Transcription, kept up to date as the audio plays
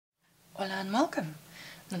Hola and welcome.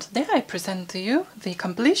 And today I present to you the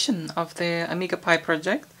completion of the Amiga Pi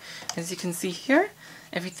project. As you can see here,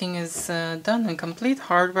 everything is done and complete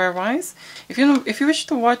hardware-wise. If you wish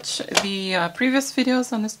to watch the previous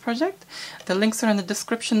videos on this project, the links are in the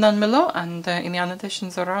description down below and in the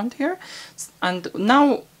annotations around here. And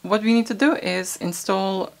now what we need to do is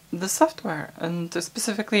install the software and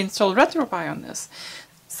specifically install RetroPie on this.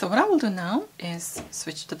 So what I will do now is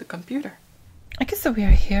switch to the computer. Okay, so we are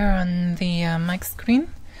here on the mic screen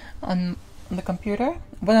on the computer.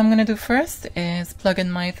 What I'm going to do first is plug in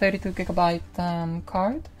my 32 gigabyte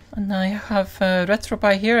card. And I have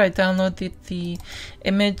RetroPie here. I downloaded the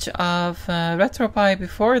image of RetroPie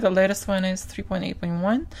before. The latest one is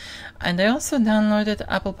 3.8.1. And I also downloaded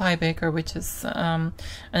Apple Pi Baker, which is an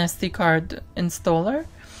SD card installer.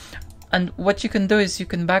 And what you can do is you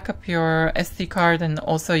can back up your SD card and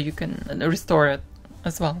also you can restore it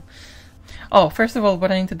as well. Oh, first of all,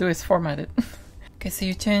 what I need to do is format it. Okay, so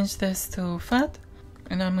you change this to FAT,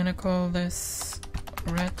 and I'm gonna call this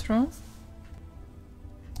retro.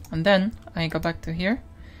 And then I go back to here,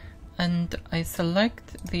 and I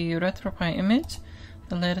select the RetroPie image,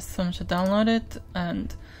 the latest one should download it,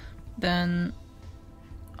 and then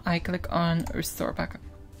I click on Restore Backup.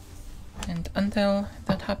 And until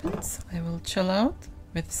that happens, I will chill out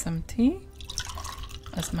with some tea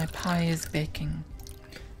as my pie is baking.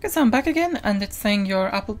 Okay, so I'm back again and it's saying your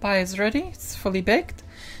apple pie is ready, it's fully baked.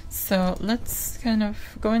 So let's kind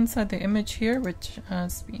of go inside the image here, which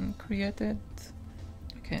has been created.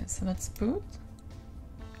 Okay, so let's boot.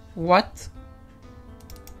 What?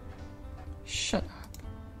 Shut up.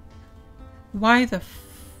 Why the f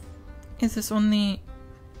is this only...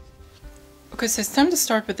 Okay, so it's time to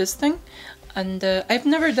start with this thing. And I've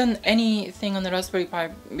never done anything on the Raspberry Pi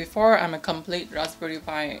before. I'm a complete Raspberry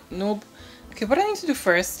Pi noob. Okay, what I need to do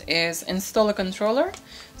first is install a controller.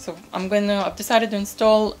 So I've decided to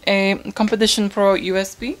install a Competition Pro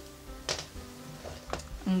USB.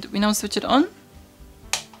 And we now switch it on.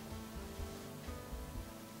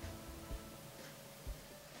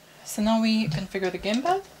 So now we configure the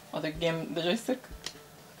gamepad, or the joystick.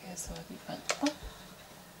 Okay, so we went up,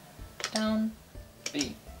 down,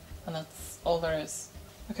 B. And that's all there is.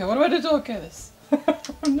 Okay, what do I do to okay this? I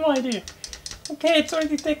have no idea. Okay, it's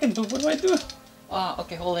already taken, but what do I do? Ah,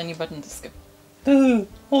 okay, hold any button to skip.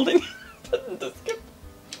 Hold any button to skip.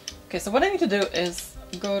 Okay, so what I need to do is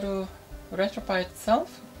go to RetroPie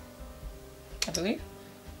itself, I believe.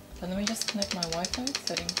 Then let me just connect my Wi-Fi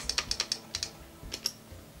settings.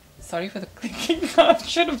 Sorry for the clicking. I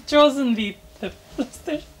should have chosen the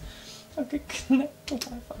PlayStation. Okay, connect to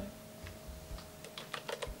Wi-Fi.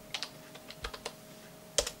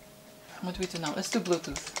 What do we do now? Let's do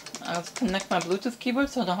Bluetooth. I'll connect my Bluetooth keyboard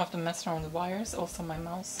so I don't have to mess around with wires. Also my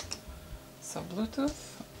mouse. So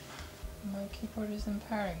Bluetooth. My keyboard is in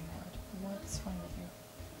pairing mode. What's wrong with you?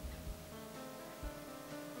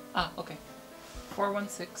 Ah, okay.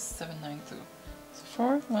 416792. So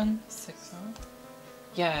 4160.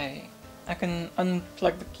 Yay! I can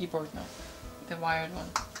unplug the keyboard now. The wired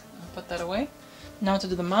one. I'll put that away. Now to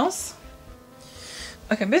do the mouse.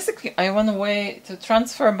 Okay, basically I want a way to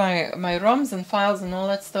transfer my ROMs and files and all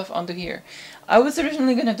that stuff onto here. I was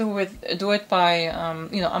originally gonna do it by,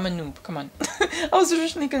 you know, I'm a noob, come on. I was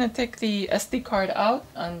originally gonna take the SD card out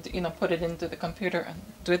and, you know, put it into the computer and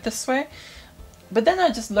do it this way. But then I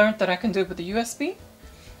just learned that I can do it with the USB.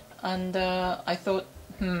 And I thought,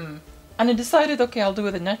 And I decided, okay, I'll do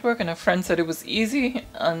it with the network, and a friend said it was easy.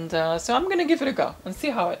 And so I'm gonna give it a go and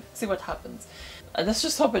see what happens. Let's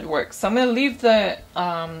just hope it works. So I'm going to leave the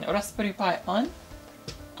Raspberry Pi on.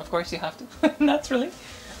 Of course you have to, naturally.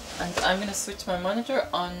 And I'm going to switch my monitor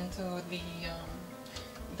onto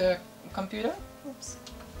the computer. Oops.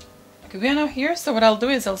 Okay, we are now here. So what I'll do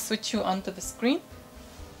is I'll switch you onto the screen.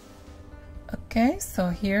 Okay, so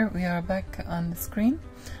here we are back on the screen.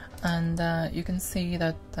 And you can see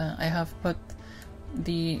that I have put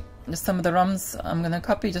some of the ROMs I'm going to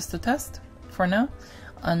copy just to test for now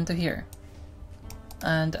onto here.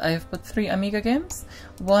 And I have put 3 Amiga games,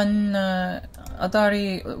 1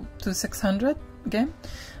 Atari 2600 game,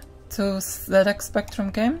 2 ZX Spectrum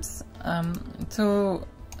games, 2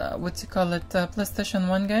 PlayStation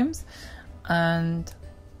 1 games, and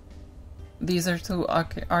these are 2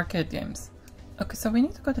 arcade games. Okay, so we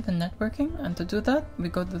need to go to the networking, and to do that we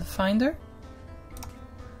go to the Finder,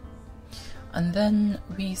 and then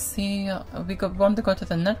we see want to go to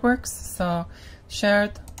the networks, so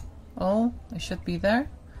shared. All, it should be there.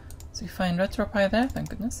 So you find RetroPie there, thank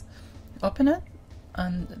goodness. Open it,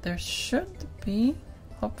 and there should be,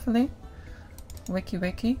 hopefully,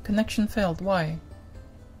 wiki, connection failed. Why?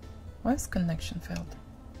 Why is connection failed?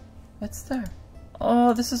 It's there.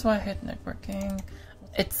 Oh, this is why I hate networking.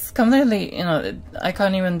 It's completely, you know, I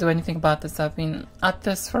can't even do anything about this. I've been at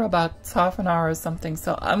this for about half an hour or something,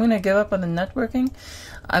 so I'm gonna give up on the networking.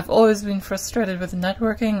 I've always been frustrated with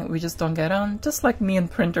networking. We just don't get on, just like me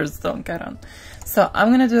and printers don't get on. So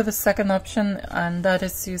I'm gonna do the second option, and that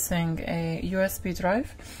is using a USB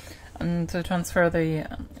drive and to transfer the,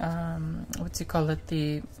 what do you call it,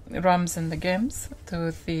 the ROMs in the games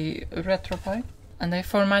to the RetroPie. And I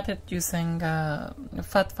format it using a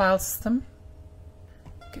FAT file system.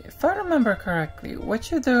 Okay, if I remember correctly,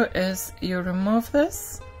 what you do is you remove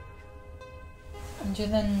this and you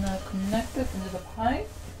then connect it into the Pi,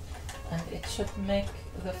 and it should make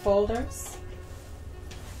the folders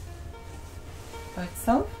by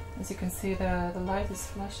itself. As you can see, the light is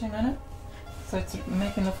flashing on it, so it's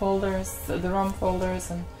making the folders, the ROM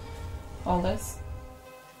folders and all this.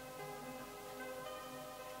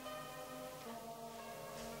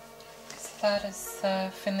 That is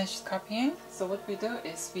finished copying. So what we do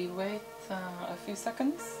is we wait a few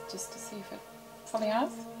seconds just to see if it fully has.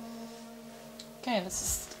 Okay, let's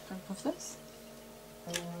just remove this.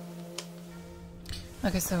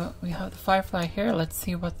 Okay, so we have the Firefly here. Let's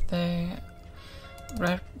see what the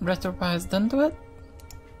RetroPie has done to it.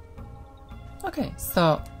 Okay,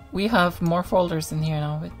 so we have more folders in here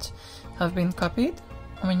now which have been copied.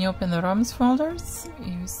 When you open the ROMs folders,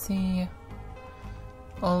 you see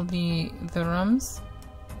all the ROMs,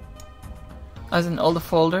 as in all the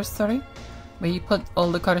folders, sorry, where you put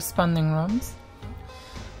all the corresponding ROMs.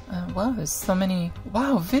 Wow, there's so many.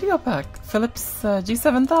 Wow, video pack, Philips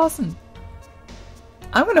G7000.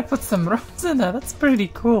 I'm gonna put some ROMs in there. That's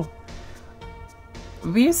pretty cool.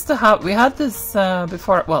 We had this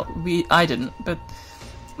before. Well, I didn't, but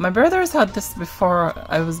my brothers had this before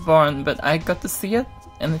I was born. But I got to see it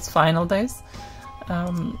in its final days.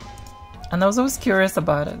 And I was always curious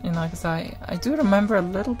about it, you know, because I do remember a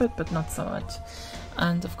little bit, but not so much.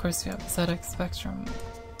 And of course we have ZX Spectrum.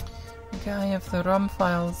 Okay, I have the ROM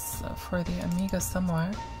files for the Amiga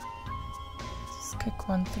somewhere. Just kick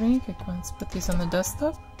 1, 3, kick 1, let's put these on the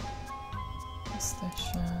desktop.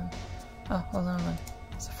 PlayStation. Oh, hold on.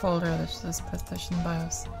 It's a folder that says PlayStation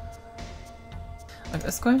BIOS. Okay,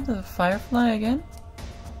 let's go into the Firefly again.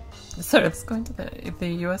 Sorry, let's go into the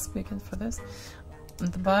USB again for this.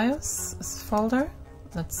 The BIOS is folder.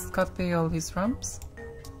 Let's copy all these ROMs.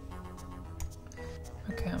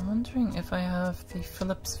 Okay, I'm wondering if I have the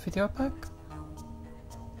Philips video pack.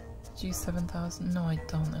 G7000. No, I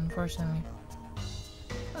don't, unfortunately.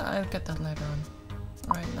 I'll get that later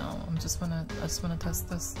on. Right now, I just wanna test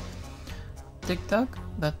this. DigDug.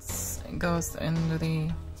 That goes into the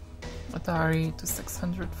Atari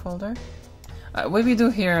 2600 folder. What we do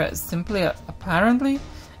here is simply, apparently,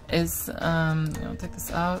 is you know, take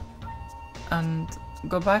this out and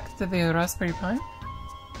go back to the Raspberry Pi.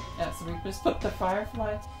 Yeah, so we just put the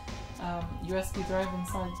Firefly USB drive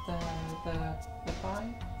inside the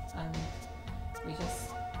Pi, and we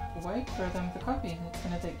just wait for them to copy. And it's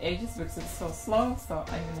gonna take ages because it's so slow, so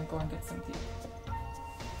I'm gonna go and get some tea.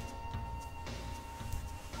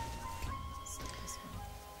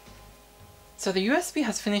 So the USB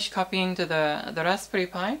has finished copying to the Raspberry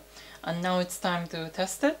Pi, and now it's time to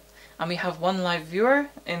test it. And we have one live viewer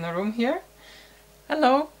in the room here.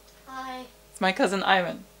 Hello. Hi. It's my cousin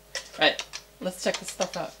Ivan. Right, let's check this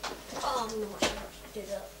stuff out. Oh, I'm not sure how to do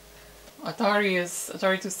that.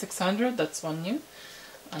 Atari 2600, that's one new.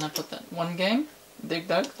 And I put that one game,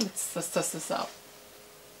 DigDug. Let's test this out.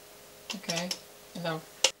 Okay, hello.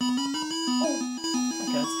 Oh.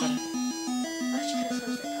 Okay, that's better. Actually, that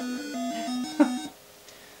sounds like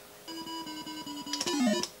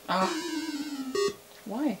Ah.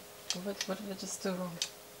 Why? What did I just do wrong?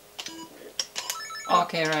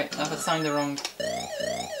 Okay, right, I've assigned the wrong.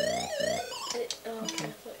 okay. Okay.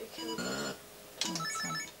 I thought you killed it. That's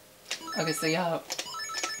fine. Okay, so you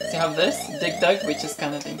have this, DigDug, which is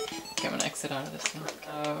kind of thing. Okay, I'm gonna exit out of this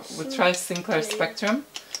now. We'll try Sinclair Spectrum,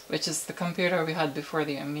 which is the computer we had before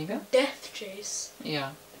the Amiga. Death Chase.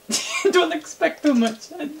 Yeah. Don't expect too much.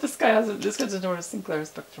 This guy doesn't know what a Sinclair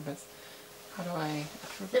Spectrum is. How do I...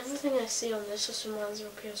 Everything I see on this just reminds me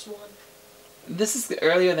of PS1. This is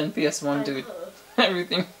earlier than PS1, dude.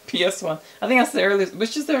 Everything PS1. I think that's the earliest.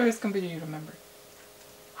 Which is the earliest computer you remember?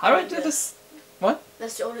 How do I do this? What?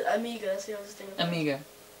 That's the oldest Amiga. That's the oldest thing. Amiga.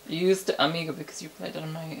 You used the Amiga because you played it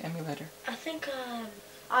on my emulator. I think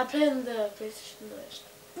I played on the PlayStation list.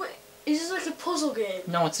 Wait, is this like a puzzle game?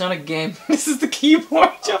 No, it's not a game. This is the keyboard.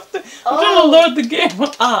 You have to. I'm trying to load the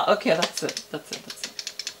game. Ah, okay, that's it. That's it.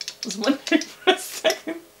 I was wondering for a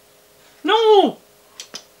second. No!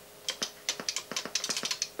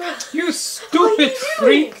 You stupid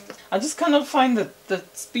freak! I just cannot find the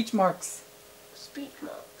speech marks. Speech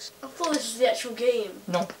marks. I thought this was the actual game.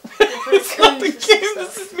 No. It's It's not the game,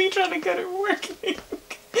 this is me trying to get it working.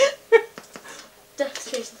 That's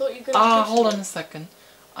Chase, I thought you were going to Hold on a second.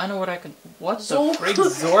 I know what I can... What Zork. the frick?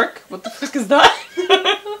 Zork? What the frick is that?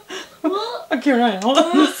 What? Okay, right, hold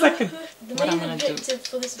on a second. The What I'm main gonna do. objective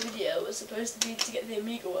for this video was supposed to be to get the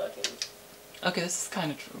Amiga working. Okay, this is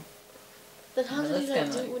kind of true. Then how did Let's you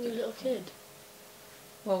get do it like when you were a little kid?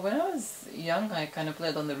 Well, when I was young, I kind of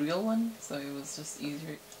played on the real one, so it was just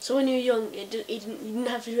easier. So when you were young, you didn't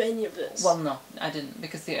have to do any of this? Well, no, I didn't,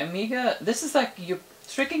 because the Amiga, this is like you're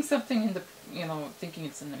tricking something in the, thinking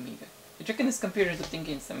it's an Amiga. You're tricking this computer into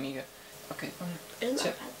thinking it's Amiga. Okay, Isn't that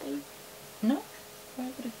a bad thing? No, why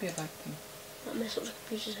would it be a bad thing? That mess up the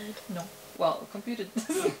computer's head. No. Well, a computer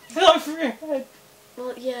doesn't not for your head.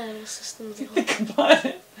 Well, yeah, the system's If you think about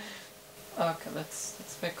it. Okay, let's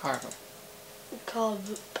play Cargo.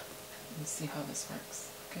 Carve. Let's see how this works.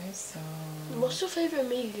 Okay, so... What's your favourite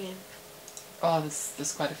Amiga game? Oh,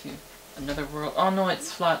 there's quite a few. Another World. Oh no,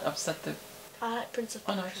 it's flat. Upset the... I like Prince of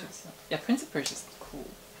Oh Persia. no, actually it's not. Yeah, Prince of Persia is cool.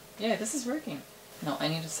 Yeah, this is working. No, I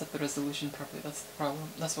need to set the resolution properly. That's the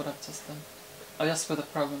problem. That's what I've just done. Oh, that's what the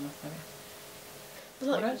problem with my...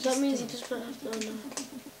 That means you just don't have to... Oh, no.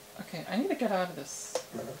 Okay, I need to get out of this.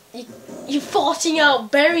 You're farting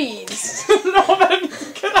out berries! No, but I need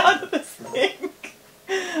to get out of this thing.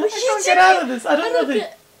 I can't get out of this. I don't know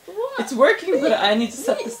that... What? It's working, but I need to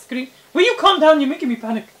set the screen. Will you calm down? You're making me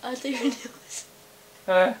panic. I don't even know this.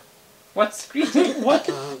 What screen? What?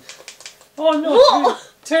 Oh no!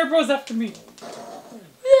 What? Turbo's after me.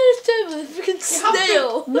 There's Turbo, the freaking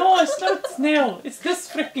snail! No, it's not snail. It's this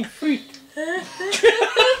freaking freak. I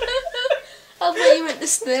thought you meant the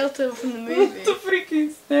snail Turbo from the movie. The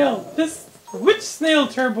freaking snail. This which snail,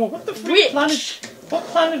 Turbo? What the freak planet? What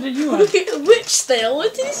planet are you on? Which snail?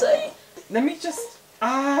 What did he say? Let me just.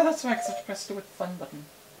 That's why I have to press the fun button.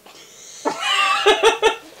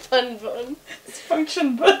 Fun button. It's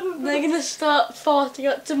function button. They're gonna start farting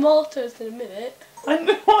out tomatoes in a minute. I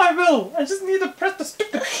know I will. I just need to press the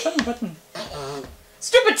stupid fun button.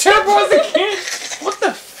 Stupid Turbos again. What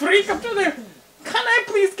the freak? I'm trying to. Can I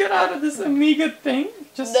please get out of this Amiga thing?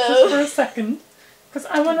 Just for a second. Because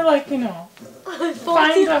I want to,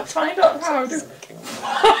 find out how to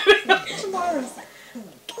find out tomorrow's.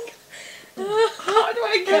 How do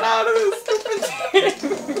I get out of this stupid thing?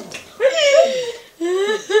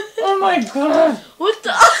 Oh my god. What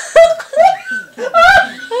the?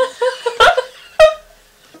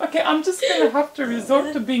 Okay, I'm just gonna have to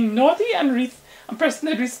resort to being naughty and I'm pressing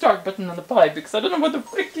the restart button on the Pi because I don't know what the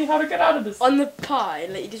frick how to get out of this. On the Pi,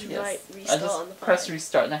 like you just Yes. restart I just on the Pi. press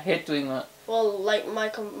restart and I hate doing that. Well, like my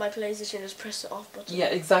PlayStation just press the off button. Yeah,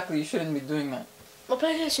 exactly. You shouldn't be doing that. My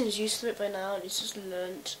PlayStation is used to it by now and it's just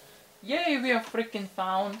learnt. Yay, we have freaking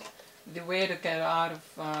found the way to get out of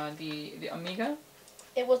the Amiga.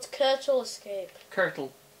 It was Curtle Escape.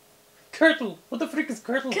 Curtle. Curtle! What the frick is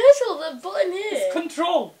Curtle? Curtle, the button here! It's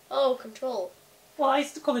Control! Oh, Control. Well, I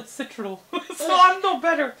used to call it Citral, so I'm no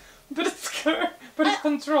better. But it's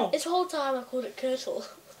Control. This whole time I called it Curtle.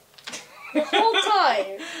 The whole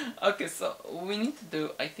time! Okay, so what we need to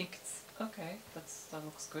do, I think it's... Okay, that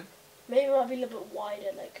looks good. Maybe it might be a little bit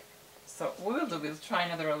wider, like... So what we'll do, we'll try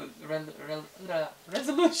another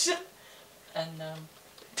resolution. And,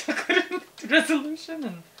 resolution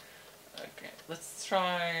and... Okay, let's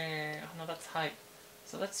try... Oh no, that's height.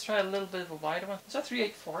 So let's try a little bit of a wider one. Is that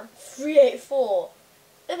 384? 384.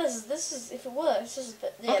 Yeah, this is if it works, this is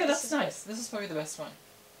yeah, okay, this that's is nice. This is probably the best one.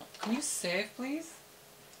 Can you save, please?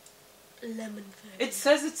 Lemon fairy. It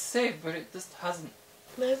says it's saved, but it just hasn't.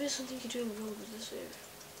 Maybe there's something you're doing wrong with this here.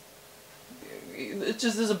 It's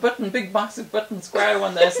just there's a button, big massive button, square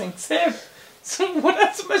one there saying save. So what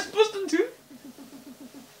else am I supposed to do?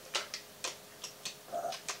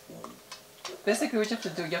 Basically, what you have to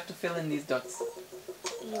do, you have to fill in these dots.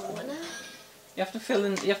 What now? You have to fill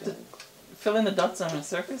in the dots on a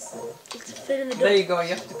surface. You have to fill in the There you go. You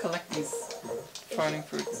have to collect these farting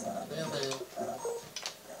fruits.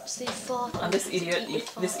 So you fart. And this idiot,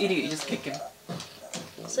 you just kick him.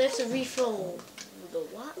 So you have to refill the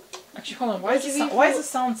what? Actually, hold on. Why is the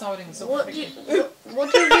sound sounding so What freaky? do you refill?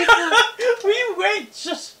 Will you wait?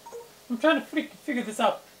 Just I'm trying to figure this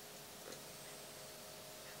out.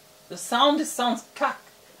 The sound sounds cack.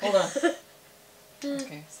 Hold on.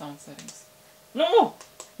 Okay, sound settings. No!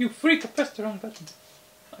 You freak, I pressed the wrong button.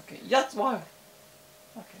 Okay, that's why.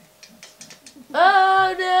 Okay, that's fine.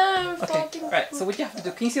 Oh no! Okay, right, so what you have to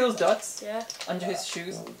do, can you see those dots? Yeah. Under his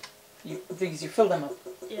shoes? These you fill them up.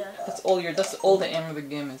 Yeah. That's all the aim of the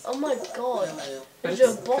game is. Oh my god. But Is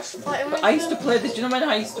there a boss fight? But I used to play this. Do you know when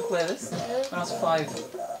I used to play this? Yeah. When I was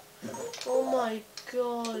 5. Oh my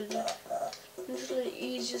god. This is like the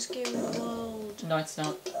easiest game in the world. No, it's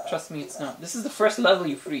not. Trust me, it's not. This is the first level,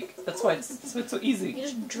 you freak. That's why it's so easy. You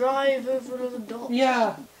just drive over another dot.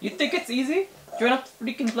 Yeah. You think it's easy? Do you want to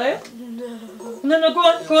freaking play it? No. No, go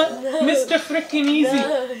on. No. Mr. Freaking Easy.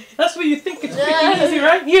 No. That's what you think it's No. freaking easy,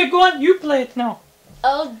 right? Here, go on, you play it now.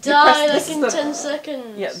 I'll die press like in 10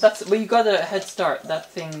 seconds. Yeah, that's well, you got a head start. That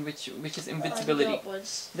thing which is How invincibility. do you go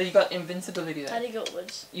upwards? Then you got invincibility How there. do you go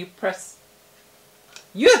upwards? You press.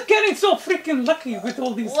 You're getting so freaking lucky with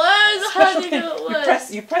all these Where's how special do you things. go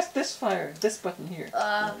upwards? You press this button here.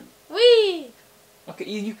 Wee! Okay,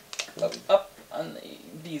 you up on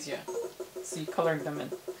these, yeah. So you coloring them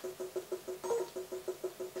in.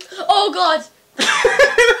 Oh god!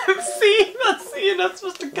 See, you're not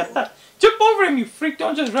supposed to get that. Jump over him, you freak!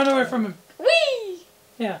 Don't just run away from him. Wee!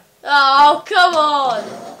 Yeah. Oh, come on!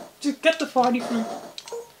 Just get the 40 fruit.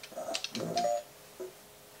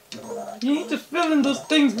 You need to fill in those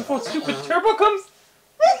things before stupid turbo comes.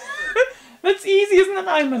 That's easy, isn't it,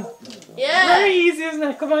 Iman? Yeah! Very easy, isn't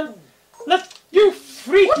it? Come on. You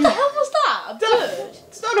freak! What the hell was that? A bird?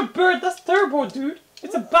 It's not a bird, that's turbo, dude.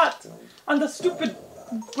 It's a bat. And the stupid...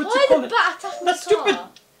 Why did the bat attack That the stupid car?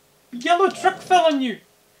 yellow truck fell on you.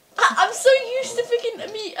 I'm so used to freaking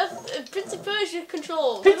Prince of Persia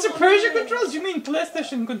controls. Prince of Persia controls? You mean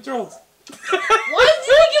PlayStation controls? Why did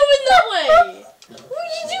he go in that way? What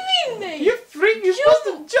are you doing, mate? You freak, you're supposed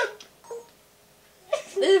to jump.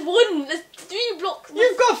 There's 3 blocks.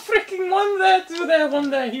 You've got freaking one there, 2 there, 1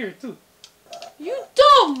 there, here, too. You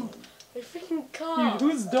dumb! The freaking car.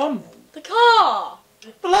 Dude, who's dumb? The car!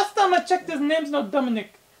 The last time I checked, his name's not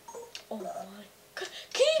Dominic. Oh my god.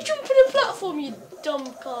 Can you jump on a platform, you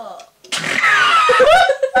dumb car?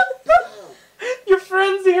 Your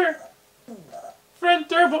friend's here. Friend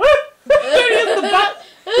Turbo. There he is, the bat.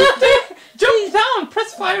 Jump down,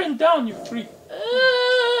 press fire and down, you freak.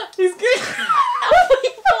 He's getting... He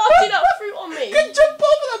farted out fruit on me. You can jump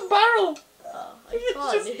over that barrel. I You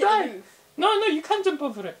can't. just It hit the died. roof. No, you can't jump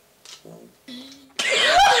over it.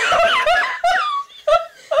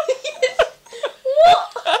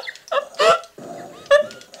 What?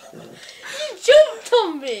 You jumped on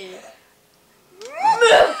me.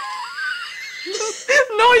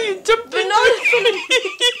 No, you jumped But into not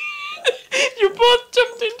it. You both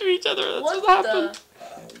jumped into each other. That's what happened.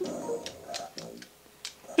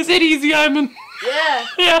 Is it easy, Iman? Yeah.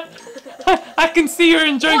 Yeah. I can see you're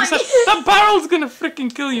enjoying yourself. That barrel's gonna freaking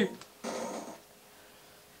kill you.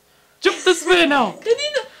 Jump this way now. Can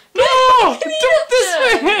you not? No! Can you Jump not this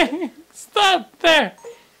turn? way! Stop there.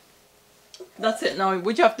 That's it. Now,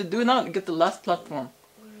 what you have to do now to get the last platform.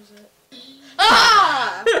 Where is it?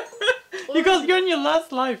 Ah! You're in your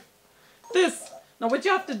last life. This. Now, what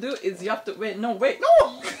you have to do is you have to wait. No, wait.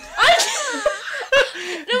 No!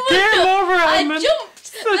 Game over, I Iman. jumped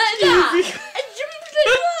Such like that. easy. I jumped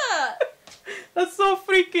like that. That's so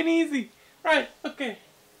freaking easy. Right, okay.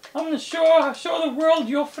 I'm gonna show the world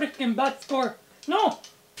your freaking bad score. No!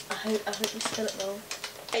 I hope you spell it wrong.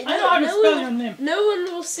 I know how to spell your name. No one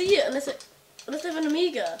will see it unless they have an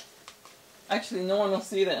Amiga. Actually, no one will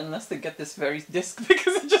see that unless they get this very disc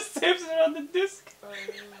because it just saves it on the disc.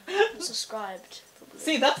 I'm subscribed.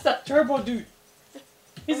 See, that's that turbo dude.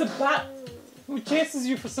 He's a bat who chases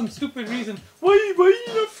you for some stupid reason. Why are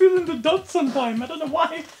you not feeling the dots sometime? I don't know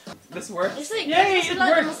why. This works. It's like, Yay, it's it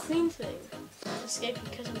like works. the McQueen thing. Escape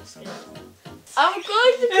because I'm escaping. I'm going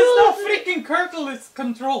to It's not freaking Kirtle, it's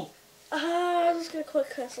Control. I'm just gonna quit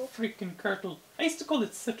Castle. Freaking Kirtle. I used to call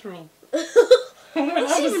it Citral.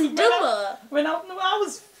 That's even dumber. When I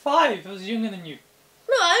was 5, I was younger than you.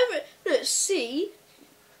 No, it's C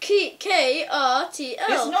K R T L.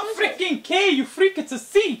 It's not freaking K, you freak, it's a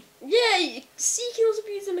C. Yeah, C can also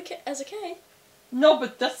be used as a K. No,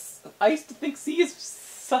 but I used to think C is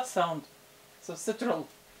such sound. So Citral.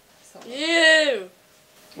 Ew.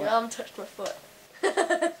 Your arm touched my foot.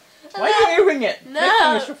 Why are you earring it? No.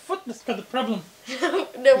 Freaking, it's your foot that's got the problem.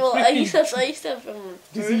 No, well, I used to have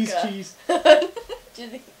Disease burger. cheese.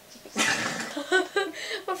 Disease cheese.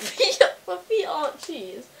 my feet aren't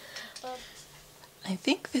cheese. I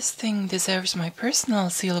think this thing deserves my personal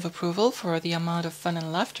seal of approval for the amount of fun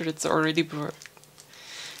and laughter it's already brought.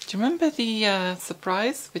 Do you remember the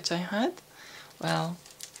surprise which I had? Well,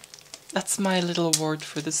 that's my little award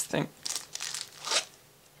for this thing.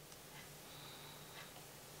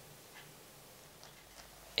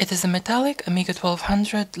 It is a metallic Amiga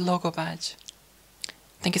 1200 logo badge.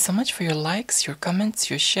 Thank you so much for your likes, your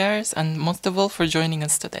comments, your shares, and most of all for joining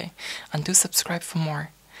us today. And do subscribe for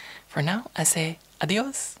more. For now, I say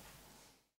adios.